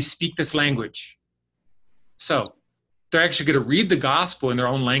they actually speak this language. So they're actually going to read the gospel in their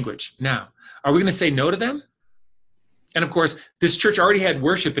own language. Now, are we going to say no to them? And of course, this church already had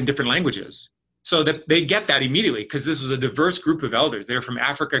worship in different languages. So that they get that immediately, because this was a diverse group of elders. They were from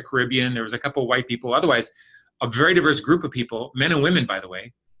Africa, Caribbean. There was a couple of white people. Otherwise, a very diverse group of people, men and women, by the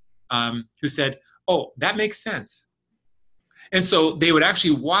way, who said, oh, that makes sense. And so they would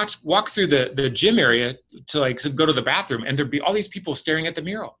actually walk through the gym area to go to the bathroom, and there'd be all these people staring at the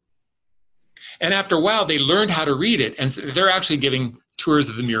mural. And after a while, they learned how to read it, and so they're actually giving tours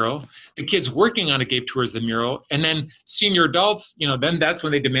of the mural. The kids working on it gave tours of the mural, and then senior adults, then that's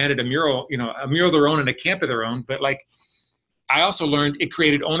when they demanded a mural of their own and a camp of their own. But I also learned it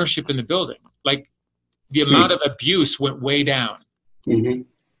created ownership in the building. The amount of abuse went way down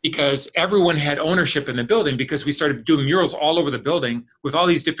because everyone had ownership in the building, because we started doing murals all over the building with all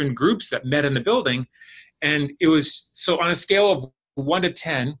these different groups that met in the building. And it was so on a scale of 1 to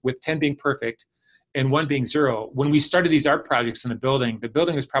 10, with 10 being perfect and 1 being 0. When we started these art projects in the building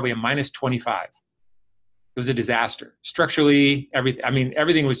was probably a -25. It was a disaster. Structurally,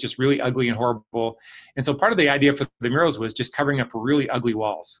 everything was just really ugly and horrible. And so part of the idea for the murals was just covering up really ugly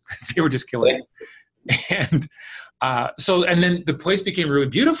walls, because they were just killing it. And and then the place became really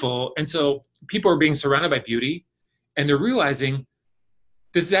beautiful. And so people are being surrounded by beauty, and they're realizing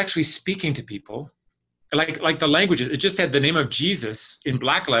this is actually speaking to people. Like the language, it just had the name of Jesus in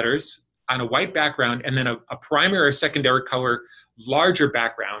black letters on a white background, and then a primary or secondary color, larger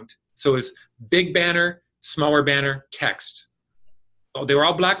background. So it's big banner, smaller banner, text. So they were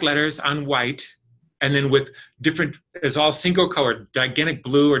all black letters on white, and then with different, it's all single colored, gigantic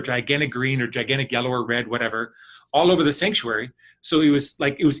blue or gigantic green or gigantic yellow or red, whatever, all over the sanctuary. So it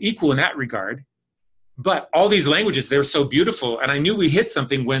was equal in that regard. But all these languages, they're so beautiful. And I knew we hit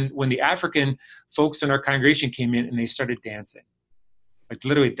something when the African folks in our congregation came in and they started dancing.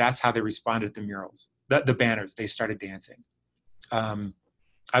 Literally, that's how they responded to the murals, the banners. They started dancing. I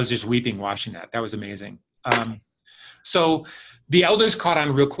was just weeping watching that. That was amazing. So the elders caught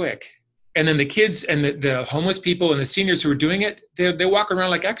on real quick. And then the kids and the homeless people and the seniors who were doing it, they're walking around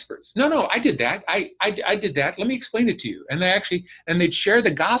like experts. No, I did that. I did that. Let me explain it to you. And they'd share the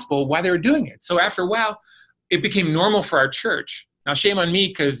gospel while they were doing it. So after a while, it became normal for our church. Now, shame on me,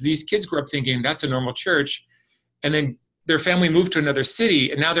 because these kids grew up thinking that's a normal church. And then their family moved to another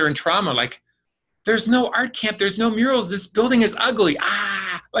city, and now they're in trauma. There's no art camp. There's no murals. This building is ugly.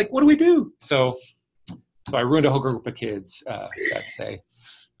 What do we do? So I ruined a whole group of kids, sad to say.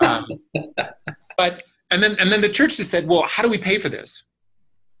 And then the church just said, well, how do we pay for this?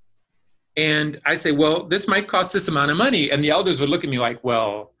 And I say, well, this might cost this amount of money. And the elders would look at me like,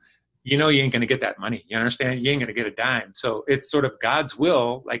 well, you ain't going to get that money. You understand? You ain't going to get a dime. So it's sort of God's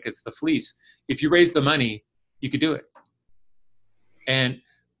will, like it's the fleece. If you raise the money, you could do it. And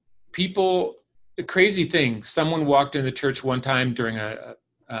people, a crazy thing, someone walked into church one time during a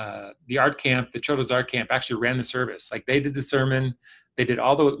the art camp, the children's art camp, actually ran the service. Like, they did the sermon, they did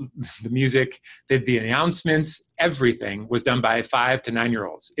all the music, they did the announcements, everything was done by 5 to 9 year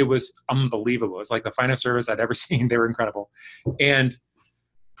olds. It was unbelievable. It was like the finest service I'd ever seen. They were incredible. And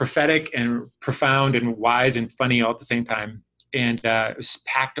prophetic and profound and wise and funny all at the same time. And it was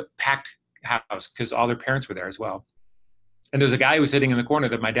packed house because all their parents were there as well. And there was a guy who was sitting in the corner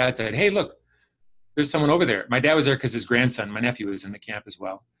that my dad said, "Hey, look, there's someone over there." My dad was there because his grandson, my nephew, was in the camp as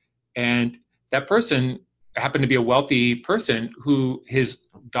well. And that person happened to be a wealthy person who his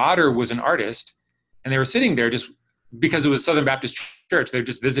daughter was an artist. And they were sitting there just because it was Southern Baptist Church. They were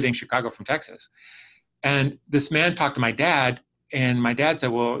just visiting Chicago from Texas. And this man talked to my dad, and my dad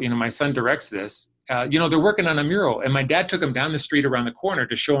said, "Well, my son directs this. They're working on a mural." And my dad took him down the street around the corner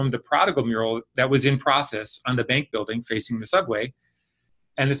to show him the Prodigal mural that was in process on the bank building facing the subway.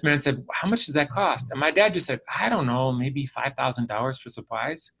 And this man said, "How much does that cost?" And my dad just said, "I don't know, maybe $5,000 for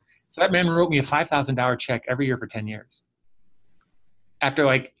supplies." So that man wrote me a $5,000 check every year for 10 years. After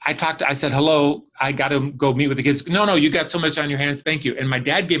I said, "Hello, I got to go meet with the kids." No, you got so much on your hands. Thank you. And my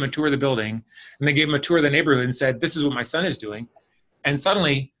dad gave him a tour of the building, and they gave him a tour of the neighborhood and said, "This is what my son is doing." And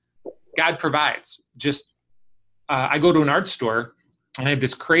suddenly God provides. I go to an art store, and I have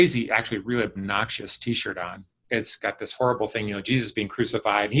this crazy, actually really obnoxious t-shirt on. It's got this horrible thing, Jesus being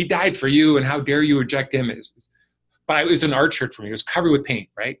crucified. He died for you, and how dare you reject him? But it was an art shirt for me. It was covered with paint,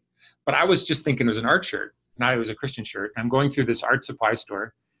 right? But I was just thinking it was an art shirt, not it was a Christian shirt. I'm going through this art supply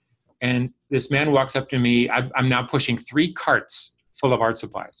store, and this man walks up to me. I'm now pushing 3 carts full of art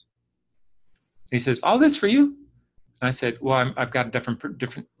supplies. And he says, "All this for you?" And I said, "Well, I've got different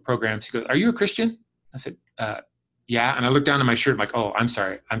programs." He goes, "Are you a Christian?" I said, "Yeah." And I looked down at my shirt. I'm like, "Oh, I'm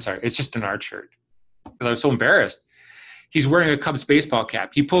sorry. It's just an art shirt." Because I was so embarrassed. He's wearing a Cubs baseball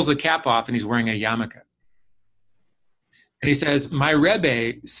cap. He pulls the cap off, and he's wearing a yarmulke. And he says, "My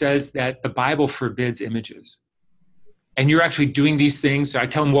Rebbe says that the Bible forbids images. And you're actually doing these things." So I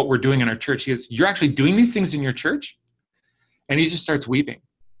tell him what we're doing in our church. He goes, "You're actually doing these things in your church?" And he just starts weeping.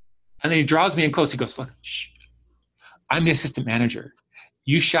 And then he draws me in close. He goes, "Look, shh. I'm the assistant manager.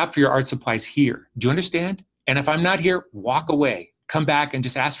 You shop for your art supplies here. Do you understand? And if I'm not here, walk away. Come back and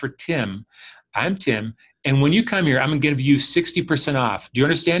just ask for Tim. I'm Tim. And when you come here, I'm going to give you 60% off. Do you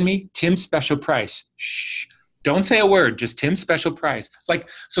understand me? Tim's special price. Shh. Don't say a word. Just Tim's special price."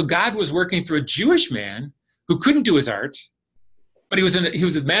 So God was working through a Jewish man who couldn't do his art, but he was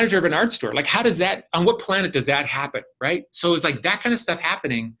the manager of an art store. How does that, on what planet does that happen, right? So it's like that kind of stuff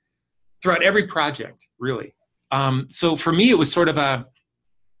happening throughout every project, really. So for me, it was sort of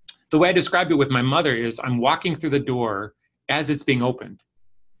the way I described it with my mother is I'm walking through the door as it's being opened.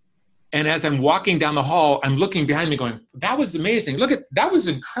 And as I'm walking down the hall, I'm looking behind me going, "That was amazing. That was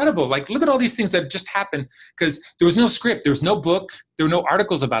incredible. Look at all these things that just happened." Because there was no script. There was no book. There were no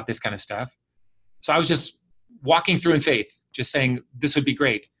articles about this kind of stuff. So I was just walking through in faith, just saying, this would be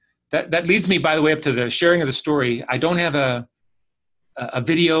great. That leads me, by the way, up to the sharing of the story. I don't have a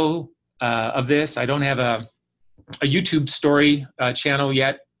video of this. I don't have a YouTube story channel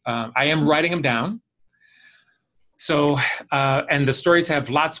yet. I am writing them down. So, and the stories have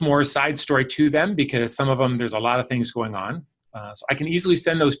lots more side story to them because some of them, there's a lot of things going on. So I can easily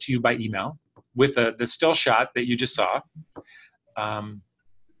send those to you by email with the still shot that you just saw.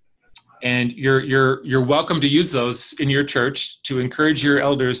 And you're welcome to use those in your church to encourage your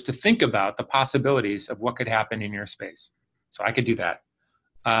elders to think about the possibilities of what could happen in your space. So I could do that.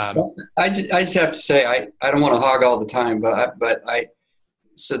 Well, I just have to say, I don't want to hog all the time,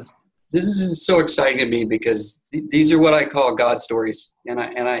 so this is so exciting to me because these are what I call God stories. And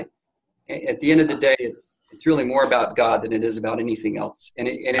I, at the end of the day, it's really more about God than it is about anything else. And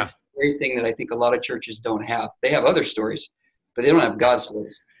it's the very thing that I think a lot of churches don't have. They have other stories, but they don't have God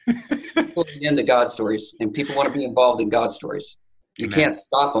stories. People are into God stories, and people want to be involved in God stories. You can't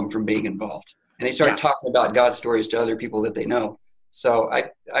stop them from being involved. And they start talking about God stories to other people that they know. So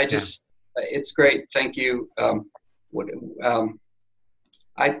I just, it's great. Thank you. I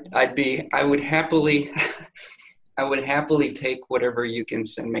would happily take whatever you can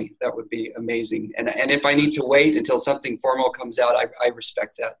send me. That would be amazing. And if I need to wait until something formal comes out, I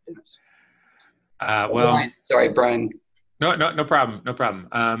respect that. Well, sorry, Brian. No problem. No problem.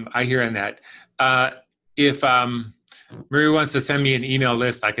 I hear on that. If Marie wants to send me an email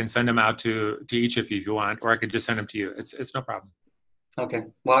list, I can send them out to each of you if you want, or I could just send them to you. It's no problem. Okay.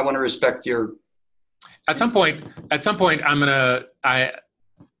 Well, I want to respect your. At some point,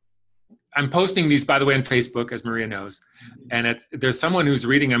 I'm posting these, by the way, on Facebook, as Maria knows. And there's someone who's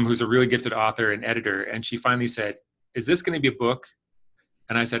reading them who's a really gifted author and editor. And she finally said, "Is this going to be a book?"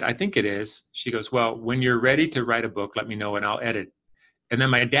 And I said, "I think it is." She goes, "Well, when you're ready to write a book, let me know and I'll edit." And then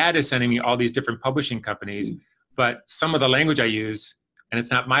my dad is sending me all these different publishing companies, but some of the language I use, and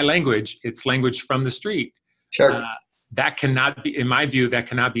it's not my language, it's language from the street. Sure. That cannot be, in my view, that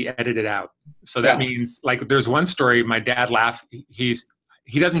cannot be edited out. So that Yeah. means, like, there's one story, my dad laughed, he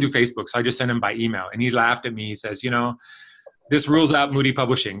doesn't do Facebook, so I just sent him by email, and he laughed at me. He says, this rules out Moody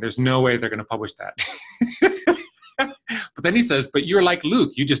Publishing. There's no way they're going to publish that. But then he says, but you're like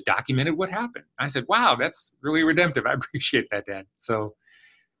Luke, you just documented what happened. I said, wow, that's really redemptive. I appreciate that, Dad. So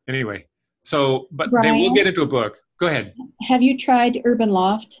anyway, but Brian, they will get into a book. Go ahead. Have you tried Urban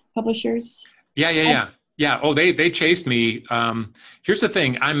Loft Publishers? Yeah. Oh, they chased me. Here's the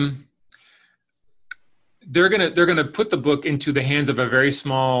thing. They're gonna put the book into the hands of a very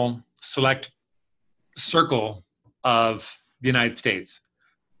small select circle of the United States.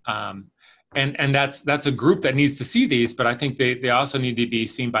 And that's a group that needs to see these, but I think they also need to be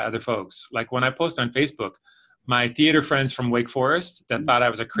seen by other folks. Like when I post on Facebook, my theater friends from Wake Forest that thought I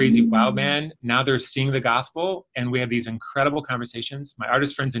was a crazy wild man, now they're seeing the gospel, and we have these incredible conversations. My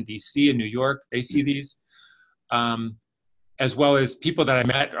artist friends in DC and New York, they see these, as well as people that I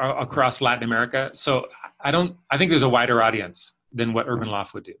met across Latin America. So I think there's a wider audience than what Urban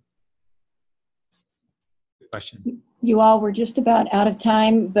Loft would do. Good question. You all were just about out of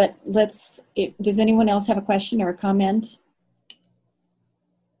time, but does anyone else have a question or a comment?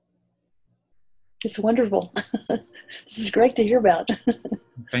 It's wonderful. This is great to hear about.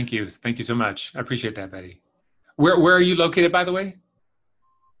 Thank you. Thank you so much. I appreciate that, Betty. Where are you located, by the way?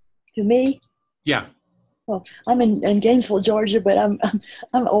 To me? Yeah. Well, I'm in Gainesville, Georgia, but I'm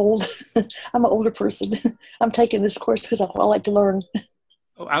old. I'm an older person. I'm taking this course because I like to learn.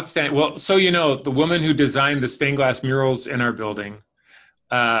 Oh, outstanding. Well, so the woman who designed the stained glass murals in our building,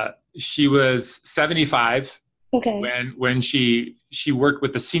 she was 75 when she worked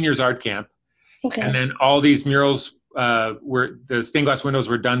with the seniors art camp. Okay. And then all these murals the stained glass windows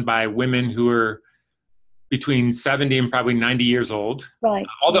were done by women who were between 70 and probably 90 years old. Right.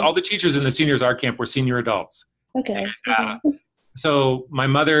 All the teachers in the seniors art camp were senior adults. Okay. So my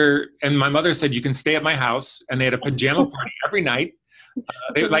mother said, you can stay at my house, and they had a pajama party every night.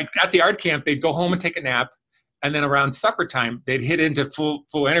 They like at the art camp, they'd go home and take a nap, and then around supper time, they'd hit into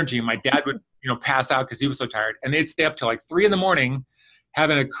full energy. And my dad would pass out because he was so tired, and they'd stay up till like 3 a.m.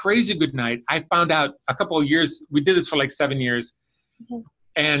 having a crazy good night. I found out a couple of years, we did this for like 7 years. Mm-hmm.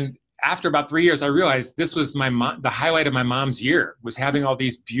 And after about 3 years, I realized this was the highlight of my mom's year, was having all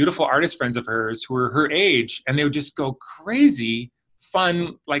these beautiful artist friends of hers who were her age, and they would just go crazy,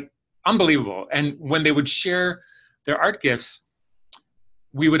 fun, like unbelievable. And when they would share their art gifts,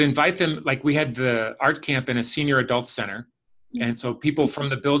 we would invite them, like we had the art camp in a senior adult center. And so people from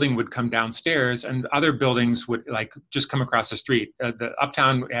the building would come downstairs, and other buildings would like just come across the street. The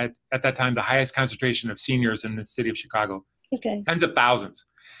Uptown at that time, the highest concentration of seniors in the city of Chicago, tens of thousands.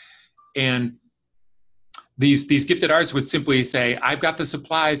 And these gifted artists would simply say, I've got the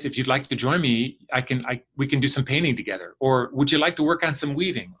supplies. If you'd like to join me, we can do some painting together. Or would you like to work on some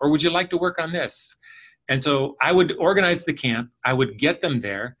weaving? Or would you like to work on this? And so I would organize the camp. I would get them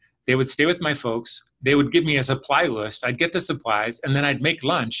there. They would stay with my folks. They would give me a supply list. I'd get the supplies, and then I'd make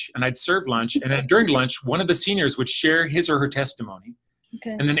lunch, and I'd serve lunch. And then during lunch, one of the seniors would share his or her testimony.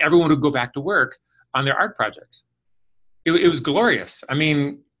 Okay. And then everyone would go back to work on their art projects. It was glorious. I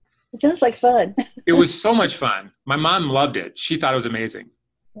mean, it sounds like fun. It was so much fun. My mom loved it. She thought it was amazing.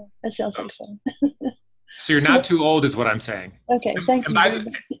 That sounds like fun. So you're not too old is what I'm saying. Okay, thank you.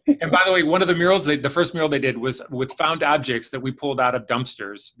 And by the way, one of the murals, the first mural they did was with found objects that we pulled out of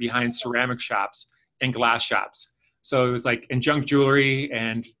dumpsters behind ceramic shops and glass shops. So it was like in junk jewelry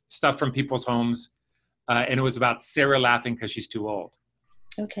and stuff from people's homes. And it was about Sarah laughing because she's too old.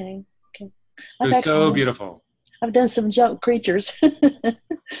 Okay. It was so beautiful. I've done some junk creatures.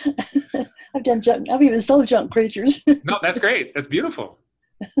 I've even sold junk creatures. No, that's great. That's beautiful.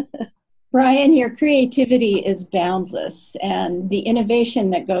 Brian, your creativity is boundless, and the innovation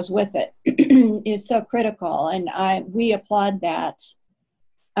that goes with it is so critical, and we applaud that.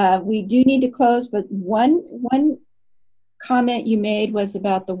 We do need to close, but one comment you made was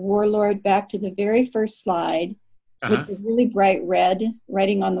about the warlord, back to the very first slide, with the really bright red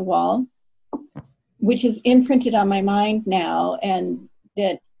writing on the wall, which is imprinted on my mind now, and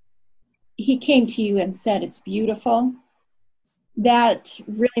that he came to you and said, it's beautiful. That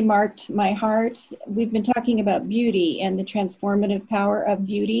really marked my heart. We've been talking about beauty and the transformative power of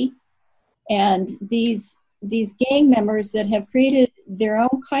beauty. And these gang members that have created their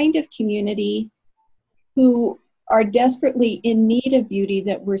own kind of community who are desperately in need of beauty,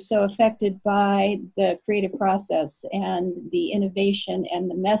 that were so affected by the creative process and the innovation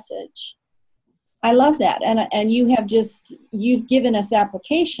and the message. I love that. And you've given us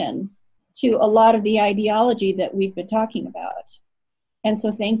application to a lot of the ideology that we've been talking about. And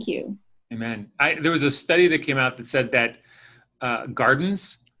so thank you. Amen. There was a study that came out that said that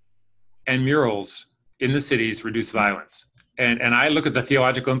gardens and murals in the cities reduce violence. And I look at the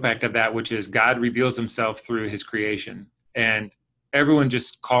theological impact of that, which is God reveals himself through his creation. And everyone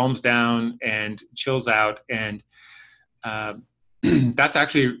just calms down and chills out. And that's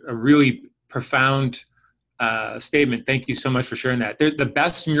actually a really profound statement. Thank you so much for sharing that. The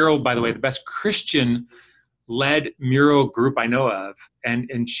best mural, by the way, the best Christian-led mural group I know of, and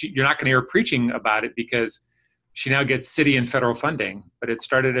you're not going to hear her preaching about it because she now gets city and federal funding, but it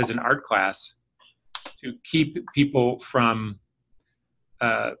started as an art class to keep people from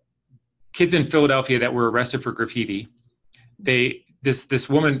kids in Philadelphia that were arrested for graffiti. This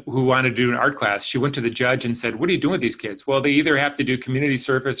woman who wanted to do an art class, she went to the judge and said, "What are you doing with these kids?" "Well, they either have to do community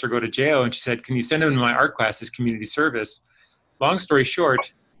service or go to jail." And she said, "Can you send them to my art class as community service?" Long story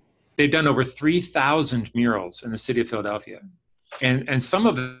short, they've done over 3,000 murals in the city of Philadelphia. And some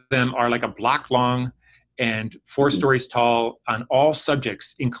of them are like a block long and 4 stories tall on all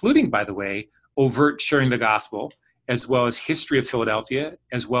subjects, including, by the way, overt sharing the gospel, as well as history of Philadelphia,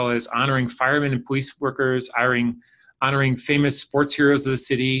 as well as honoring firemen and police workers, honoring famous sports heroes of the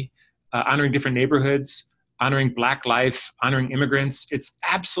city, honoring different neighborhoods, honoring Black life, honoring immigrants. It's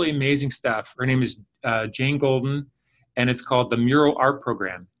absolutely amazing stuff. Her name is Jane Golden, and it's called the Mural Art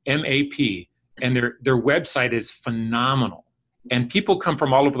Program, MAP. And their website is phenomenal. And people come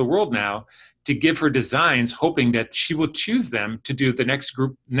from all over the world now to give her designs, hoping that she will choose them to do the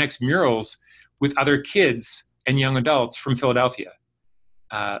next murals with other kids and young adults from Philadelphia.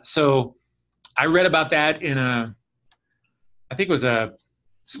 So I read about that in I think it was a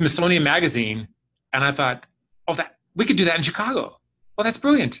Smithsonian magazine, and I thought, oh, we could do that in Chicago. Well, that's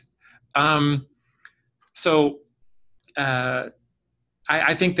brilliant. So I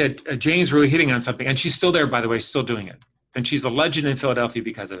think that Jane's really hitting on something, and she's still there, by the way, still doing it. And she's a legend in Philadelphia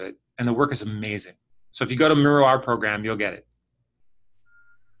because of it, and the work is amazing. So if you go to Mural Art Program, you'll get it.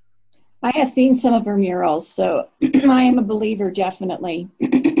 I have seen some of her murals, so I am a believer, definitely.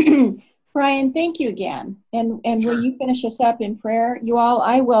 Brian, thank you again. And Sure. Will you finish us up in prayer? You all,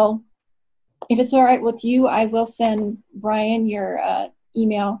 I will, if it's all right with you, I will send Brian your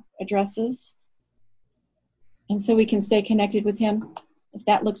email addresses. And so we can stay connected with him, if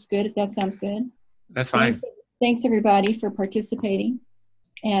that looks good, if that sounds good. That's fine. Thanks everybody for participating.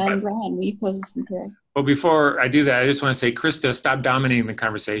 And Brian, will you close us in prayer? Well, before I do that, I just want to say, Krista, stop dominating the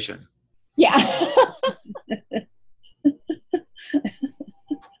conversation. Yeah.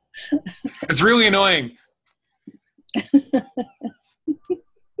 It's really annoying.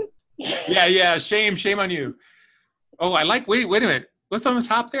 Yeah. Shame on you. Oh, wait a minute. What's on the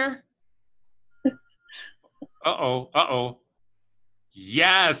top there? Uh-oh.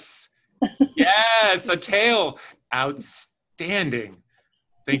 Yes, a tail. Outstanding.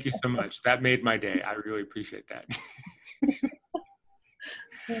 Thank you so much. That made my day. I really appreciate that.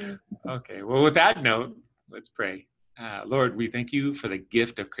 Okay, well, with that note, let's pray. Lord, we thank you for the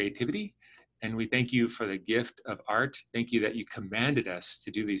gift of creativity, and we thank you for the gift of art. Thank you that you commanded us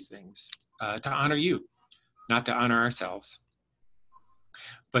to do these things, to honor you, not to honor ourselves,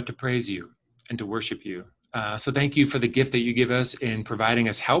 but to praise you and to worship you. So thank you for the gift that you give us in providing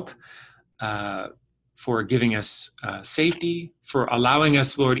us help, for giving us safety, for allowing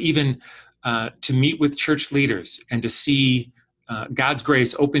us, Lord, even to meet with church leaders and to see God's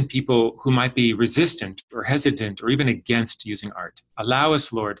grace open people who might be resistant or hesitant or even against using art. Allow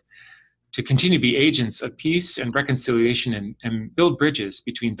us, Lord, to continue to be agents of peace and reconciliation and build bridges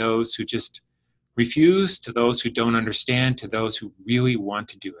between those who just refuse, to those who don't understand, to those who really want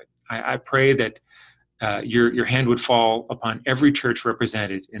to do it. I pray that your hand would fall upon every church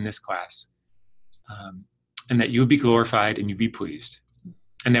represented in this class, and that you would be glorified and you be pleased,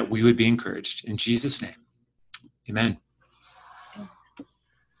 and that we would be encouraged. In Jesus' name, amen.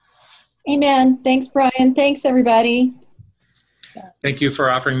 Amen. Thanks, Brian. Thanks, everybody. Thank you for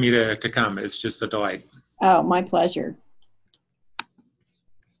offering me to come. It's just a delight. Oh, my pleasure.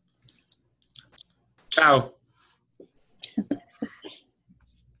 Ciao.